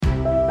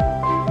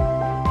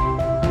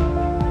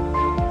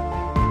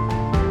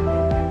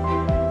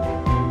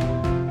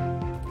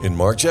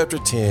Mark chapter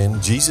 10,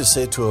 Jesus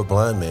said to a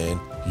blind man,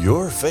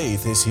 "Your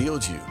faith has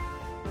healed you."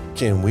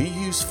 Can we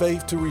use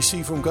faith to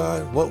receive from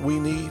God what we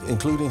need,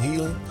 including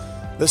healing?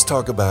 Let's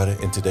talk about it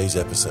in today's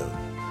episode.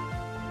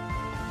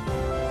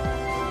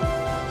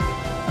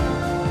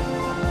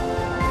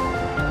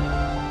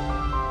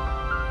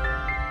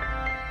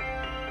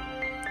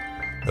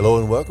 Hello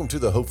and welcome to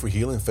the Hope for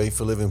Healing, Faith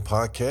for Living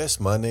podcast.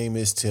 My name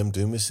is Tim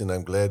Dumas and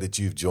I'm glad that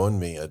you've joined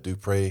me. I do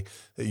pray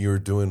that you're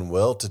doing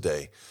well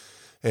today.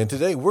 And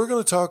today we're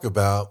going to talk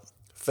about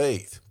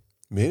faith.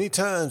 Many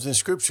times in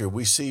Scripture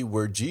we see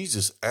where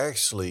Jesus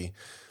actually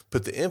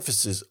put the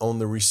emphasis on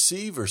the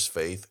receiver's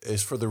faith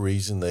as for the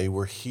reason they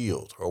were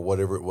healed or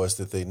whatever it was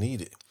that they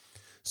needed.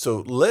 So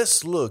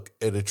let's look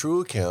at a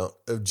true account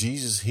of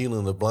Jesus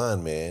healing the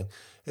blind man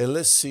and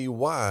let's see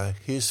why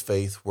his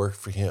faith worked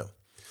for him.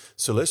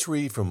 So let's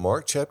read from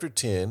Mark chapter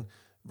 10,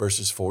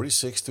 verses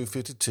 46 through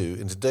 52.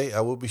 And today I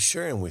will be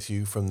sharing with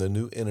you from the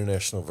New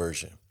International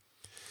Version.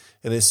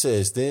 And it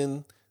says,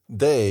 "Then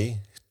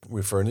they,"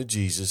 referring to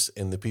Jesus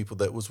and the people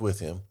that was with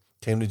him,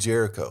 "came to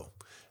Jericho.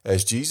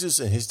 As Jesus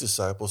and his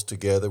disciples,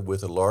 together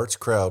with a large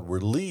crowd,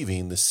 were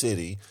leaving the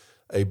city,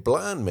 a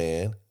blind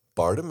man,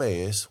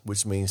 Bartimaeus,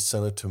 which means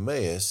son of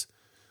Timaeus,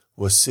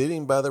 was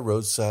sitting by the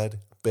roadside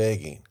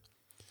begging.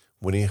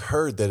 When he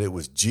heard that it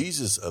was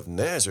Jesus of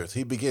Nazareth,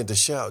 he began to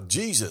shout,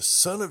 'Jesus,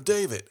 Son of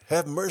David,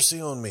 have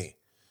mercy on me.'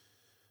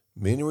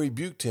 Many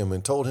rebuked him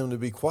and told him to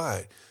be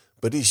quiet,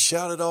 but he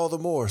shouted all the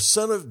more,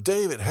 'Son of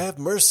David, have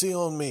mercy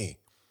on me.'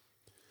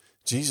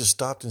 Jesus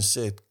stopped and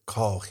said,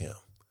 'Call him.'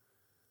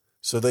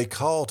 So they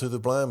called to the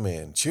blind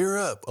man, 'Cheer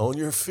up, on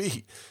your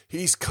feet,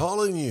 he's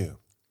calling you.'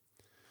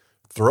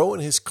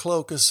 Throwing his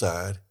cloak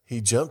aside,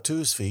 he jumped to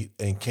his feet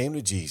and came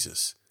to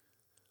Jesus.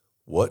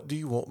 'What do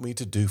you want me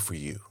to do for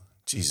you?'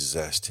 Jesus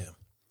asked him.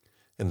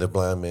 And the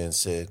blind man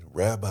said,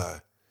 'Rabbi,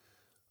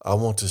 I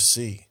want to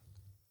see.'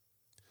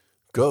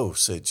 'Go,'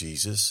 said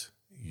Jesus,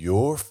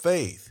 'your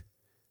faith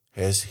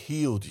has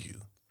healed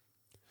you.'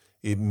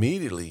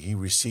 Immediately he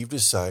received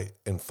his sight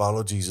and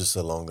followed Jesus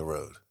along the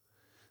road."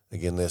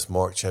 Again, that's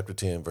Mark chapter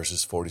 10,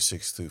 verses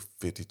 46 through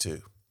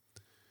 52.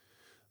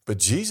 But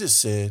Jesus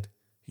said,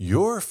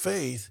 "Your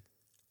faith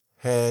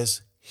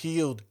has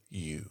healed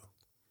you."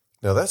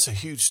 Now that's a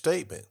huge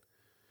statement.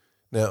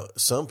 Now,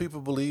 some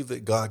people believe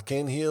that God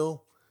can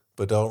heal,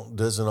 but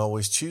doesn't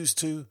always choose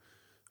to.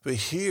 But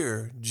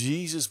here,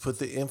 Jesus put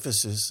the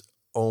emphasis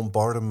on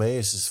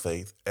Bartimaeus'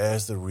 faith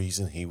as the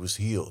reason he was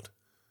healed.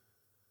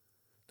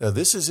 Now,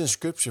 this is in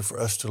Scripture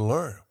for us to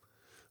learn,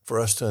 for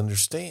us to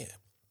understand.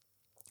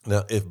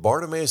 Now, if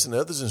Bartimaeus and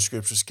others in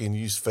Scriptures can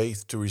use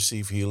faith to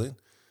receive healing,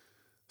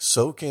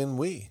 so can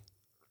we.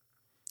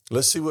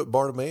 Let's see what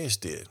Bartimaeus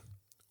did.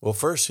 Well,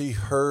 first, he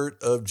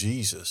heard of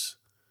Jesus.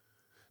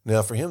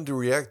 Now, for him to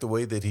react the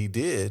way that he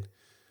did,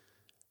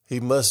 he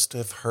must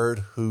have heard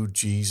who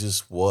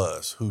Jesus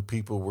was, who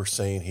people were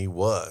saying he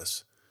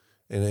was.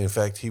 And in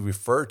fact, he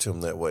referred to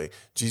him that way.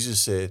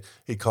 Jesus said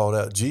he called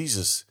out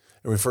Jesus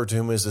and referred to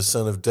him as the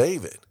Son of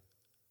David.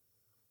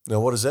 Now,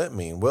 what does that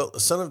mean? Well, the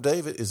Son of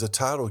David is a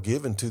title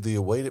given to the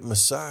awaited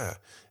Messiah,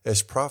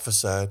 as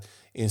prophesied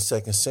in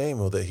 2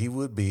 Samuel that he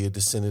would be a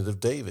descendant of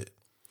David.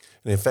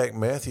 And in fact,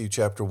 Matthew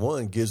chapter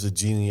 1 gives a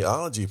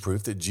genealogy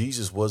proof that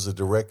Jesus was a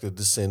direct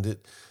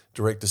descendant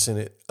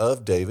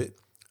of David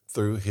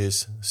through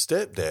his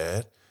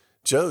stepdad,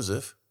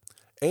 Joseph,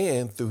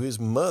 and through his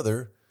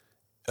mother.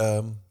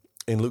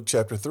 In Luke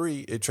chapter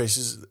 3, it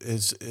traces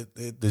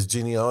this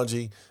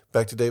genealogy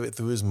back to David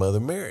through his mother,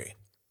 Mary.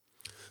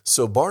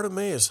 So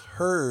Bartimaeus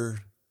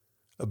heard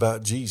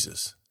about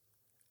Jesus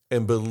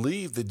and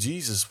believed that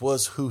Jesus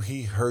was who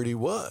he heard he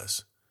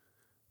was,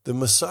 the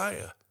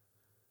Messiah.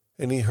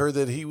 And he heard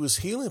that he was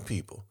healing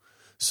people.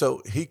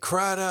 So he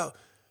cried out,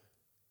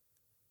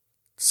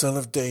 "Son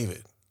of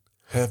David,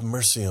 have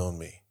mercy on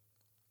me."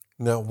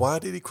 Now, why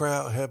did he cry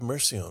out, "Have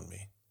mercy on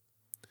me"?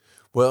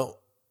 Well,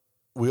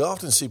 we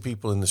often see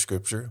people in the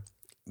Scripture,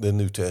 the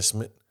New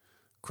Testament,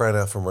 crying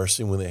out for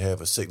mercy when they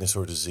have a sickness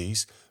or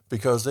disease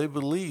because they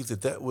believe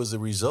that was a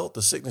result,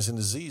 the sickness and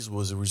disease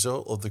was a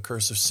result of the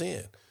curse of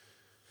sin,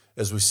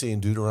 as we see in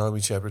Deuteronomy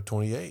chapter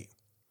 28.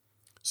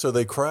 So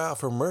they cry out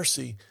for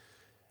mercy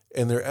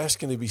and they're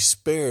asking to be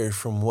spared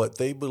from what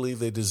they believe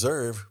they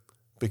deserve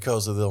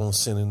because of their own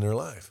sin in their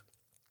life.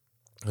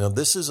 Now,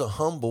 this is a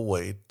humble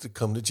way to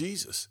come to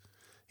Jesus.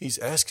 He's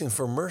asking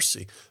for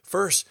mercy.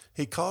 First,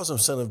 he calls him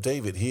Son of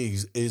David. He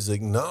is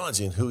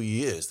acknowledging who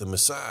he is, the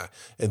Messiah.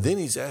 And then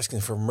he's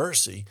asking for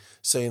mercy,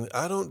 saying,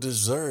 "I don't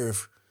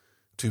deserve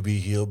to be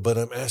healed, but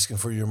I'm asking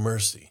for your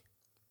mercy."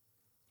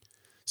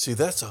 See,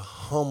 that's a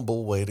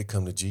humble way to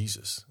come to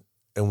Jesus.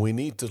 And we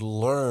need to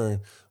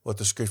learn what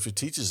the Scripture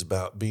teaches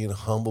about being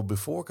humble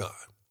before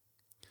God.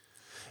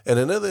 And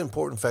another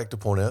important fact to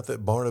point out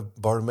that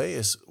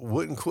Bartimaeus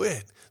wouldn't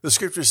quit. The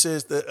Scripture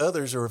says that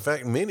others, or in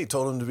fact many,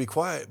 told him to be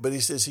quiet, but he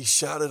says he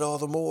shouted all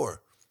the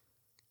more.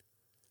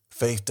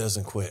 Faith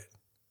doesn't quit.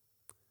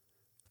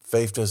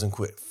 Faith doesn't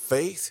quit.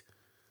 Faith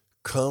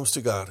comes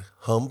to God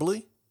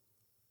humbly,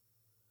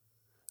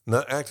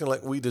 not acting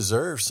like we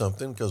deserve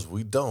something because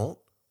we don't,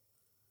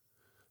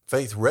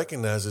 Faith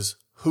recognizes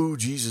who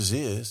Jesus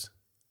is,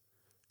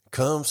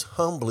 comes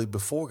humbly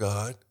before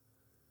God,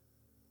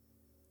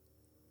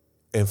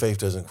 and faith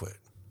doesn't quit.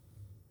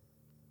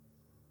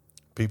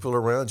 People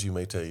around you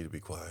may tell you to be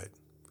quiet.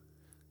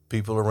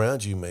 People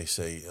around you may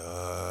say,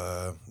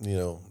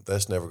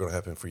 that's never going to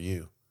happen for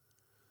you.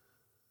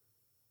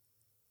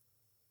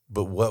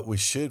 But what we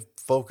should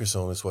focus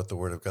on is what the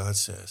Word of God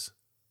says.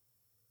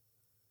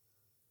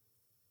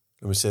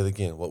 Let me say it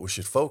again. What we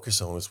should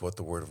focus on is what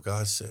the Word of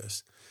God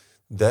says.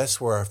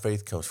 That's where our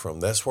faith comes from.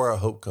 That's where our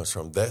hope comes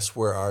from. That's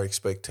where our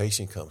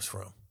expectation comes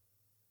from.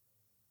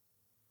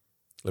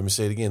 Let me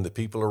say it again. The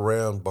people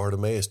around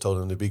Bartimaeus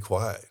told him to be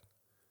quiet.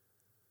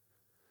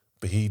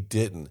 But he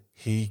didn't.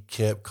 He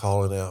kept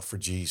calling out for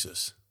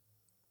Jesus.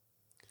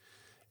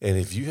 And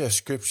if you have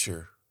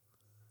scripture,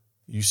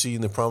 you see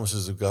in the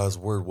promises of God's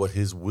word what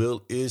his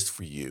will is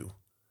for you,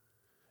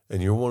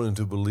 and you're wanting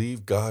to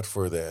believe God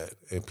for that,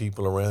 and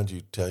people around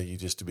you tell you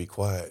just to be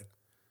quiet.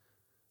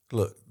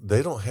 Look,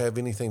 they don't have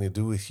anything to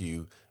do with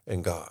you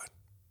and God.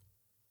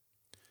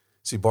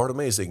 See,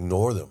 Bartimaeus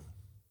ignored them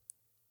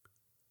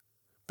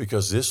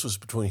because this was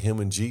between him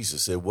and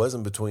Jesus. It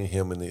wasn't between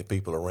him and the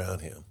people around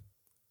him.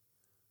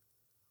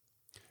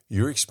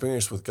 Your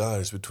experience with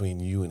God is between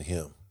you and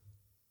him.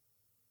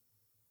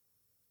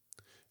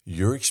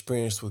 Your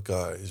experience with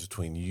God is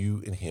between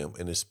you and him,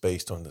 and it's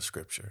based on the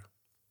scripture.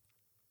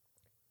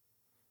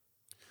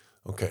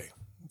 Okay,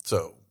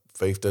 so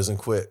faith doesn't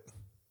quit.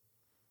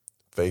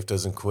 Faith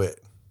doesn't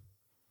quit.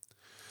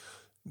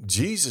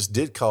 Jesus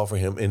did call for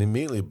him, and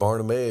immediately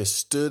Bartimaeus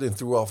stood and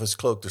threw off his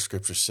cloak, the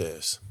scripture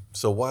says.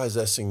 So why is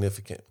that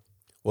significant?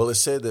 Well, it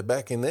said that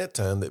back in that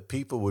time that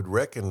people would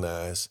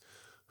recognize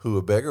who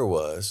a beggar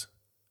was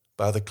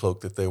by the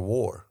cloak that they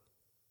wore.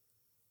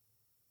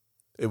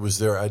 It was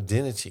their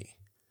identity,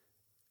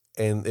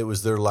 and it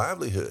was their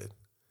livelihood,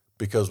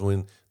 because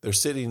when they're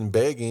sitting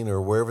begging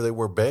or wherever they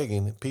were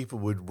begging, people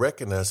would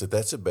recognize that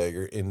that's a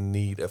beggar in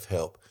need of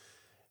help,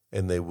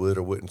 and they would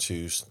or wouldn't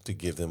choose to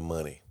give them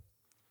money.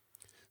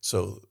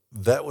 So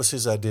that was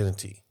his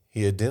identity.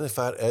 He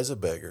identified as a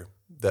beggar.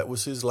 That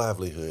was his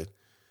livelihood,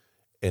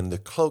 and the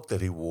cloak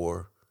that he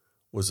wore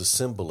was a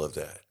symbol of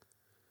that.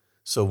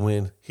 So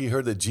when he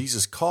heard that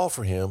Jesus called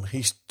for him,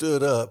 he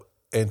stood up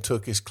and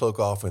took his cloak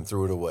off and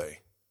threw it away.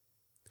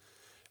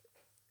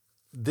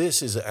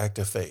 This is an act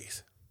of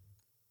faith.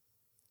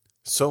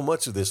 So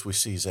much of this we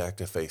see is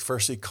act of faith.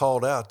 First, he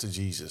called out to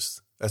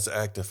Jesus. That's an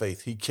act of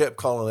faith. He kept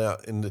calling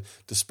out, and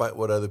despite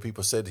what other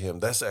people said to him,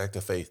 that's an act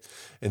of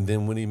faith. And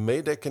then when he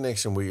made that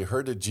connection where he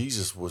heard that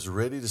Jesus was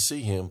ready to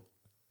see him,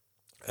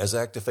 as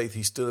act of faith,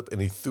 he stood up and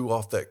he threw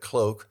off that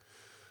cloak,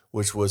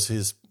 which was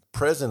his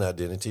present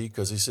identity,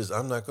 because he says,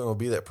 I'm not going to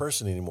be that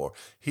person anymore.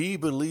 He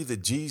believed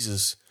that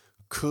Jesus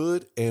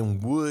could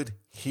and would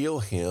heal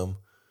him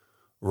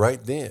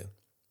right then.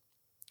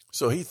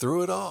 So he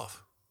threw it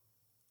off.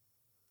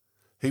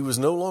 He was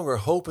no longer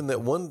hoping that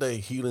one day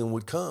healing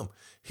would come.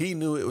 He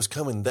knew it was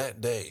coming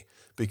that day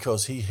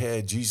because he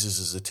had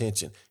Jesus'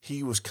 attention.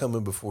 He was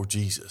coming before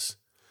Jesus,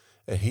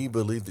 and he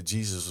believed that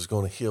Jesus was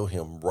going to heal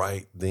him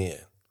right then.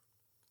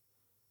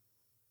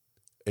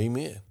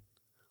 Amen.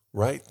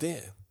 Right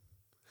then.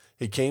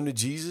 He came to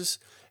Jesus,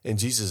 and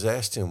Jesus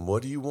asked him,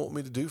 what do you want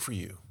me to do for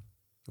you?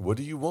 What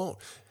do you want?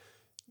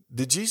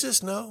 Did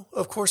Jesus know?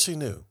 Of course he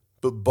knew.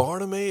 But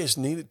Bartimaeus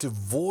needed to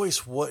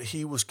voice what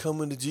he was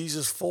coming to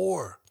Jesus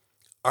for.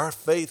 Our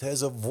faith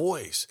has a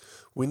voice.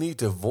 We need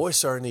to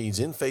voice our needs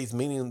in faith,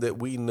 meaning that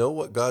we know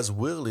what God's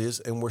will is,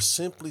 and we're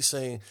simply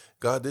saying,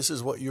 God, this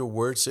is what your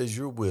word says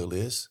your will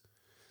is.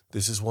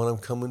 This is what I'm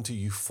coming to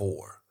you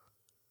for.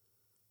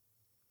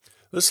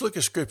 Let's look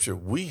at scripture.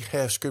 We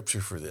have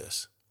scripture for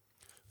this.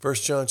 1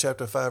 John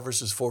chapter 5,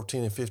 verses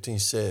 14 and 15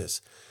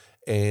 says,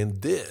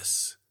 and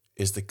this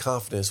is the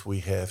confidence we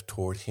have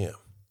toward him,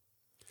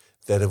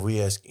 that if we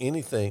ask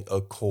anything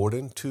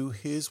according to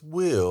his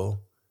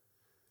will,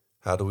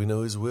 how do we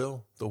know his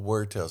will? The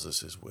word tells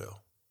us his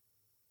will.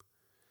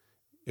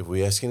 If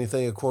we ask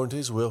anything according to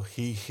his will,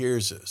 he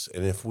hears us.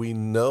 And if we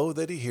know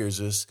that he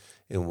hears us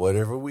in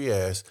whatever we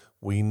ask,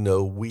 we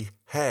know we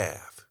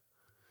have.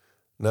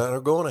 Not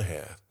are going to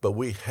have, but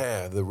we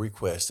have the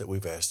request that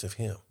we've asked of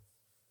him.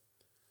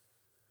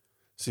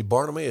 See,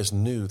 Bartimaeus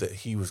knew that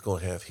he was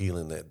going to have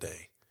healing that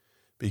day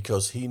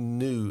because he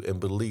knew and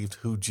believed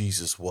who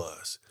Jesus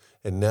was.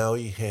 And now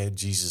he had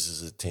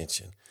Jesus'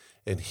 attention.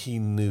 And he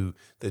knew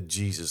that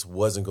Jesus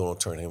wasn't going to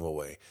turn him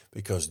away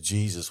because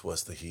Jesus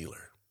was the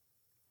healer.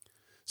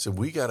 So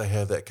we got to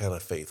have that kind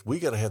of faith. We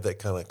got to have that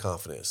kind of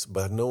confidence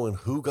by knowing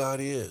who God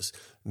is,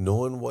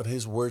 knowing what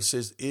his word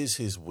says is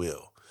his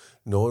will,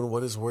 knowing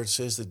what his word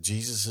says that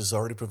Jesus has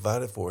already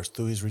provided for us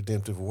through his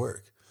redemptive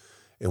work.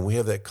 And we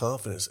have that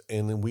confidence,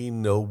 and then we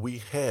know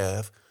we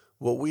have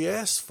what we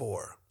asked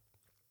for.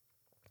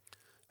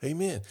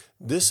 Amen.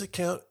 This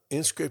account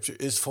in Scripture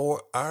is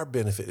for our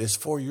benefit. It's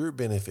for your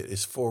benefit.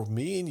 It's for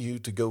me and you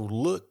to go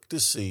look to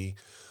see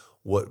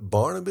what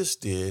Barnabas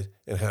did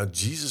and how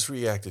Jesus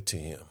reacted to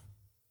him,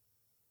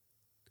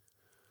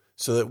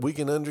 so that we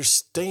can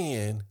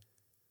understand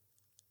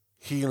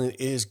healing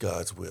is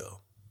God's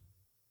will,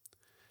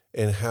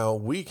 and how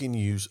we can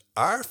use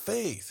our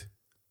faith,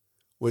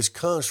 which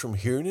comes from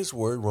hearing his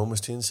word,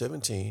 Romans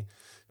 10:17,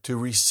 to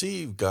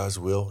receive God's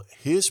will,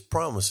 his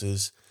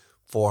promises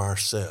for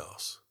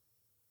ourselves.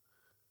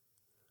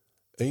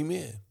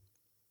 Amen.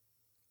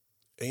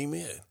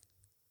 Amen.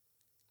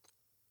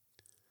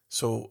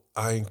 So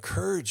I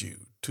encourage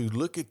you to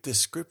look at this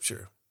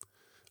scripture.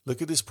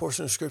 Look at this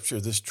portion of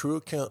scripture, this true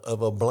account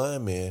of a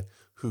blind man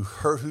who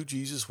heard who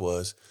Jesus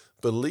was,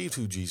 believed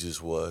who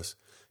Jesus was,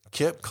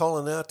 kept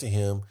calling out to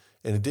him,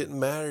 and it didn't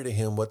matter to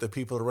him what the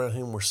people around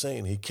him were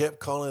saying. He kept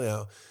calling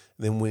out.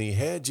 And then when he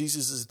had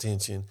Jesus'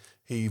 attention,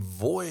 he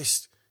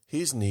voiced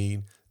his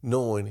need,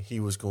 knowing he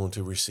was going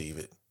to receive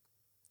it.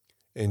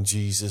 And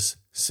Jesus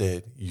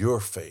said, your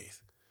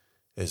faith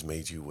has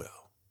made you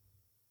well.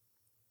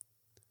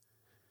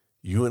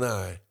 You and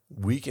I,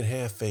 we can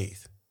have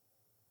faith.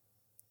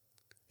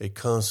 It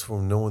comes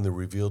from knowing the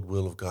revealed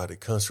will of God.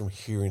 It comes from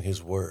hearing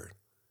his word.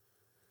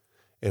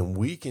 And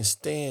we can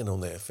stand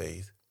on that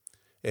faith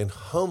and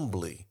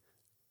humbly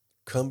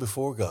come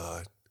before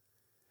God,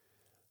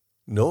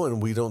 knowing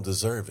we don't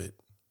deserve it,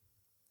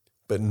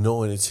 but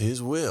knowing it's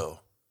his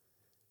will,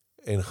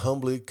 and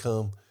humbly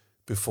come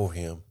before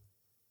him,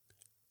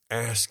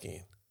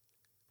 asking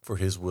for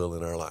his will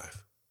in our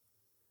life,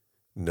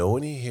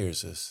 knowing he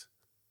hears us,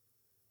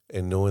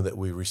 and knowing that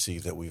we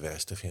receive that we've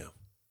asked of him.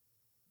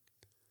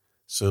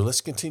 So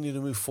let's continue to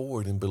move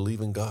forward and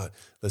believe in God.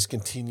 Let's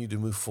continue to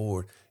move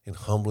forward in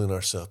humbling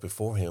ourselves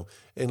before him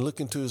and look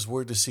into his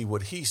word to see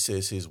what he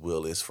says his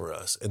will is for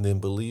us, and then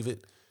believe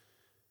it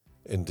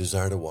and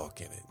desire to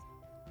walk in it.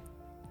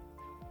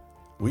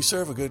 We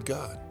serve a good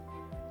God.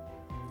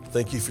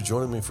 Thank you for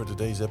joining me for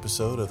today's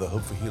episode of the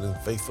Hope for Healing,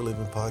 Faith for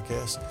Living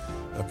podcast.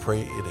 I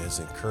pray it has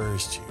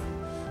encouraged you.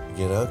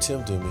 Again, I'm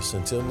Tim Dumas.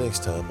 Until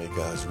next time, may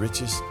God's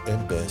richest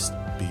and best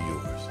be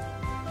yours.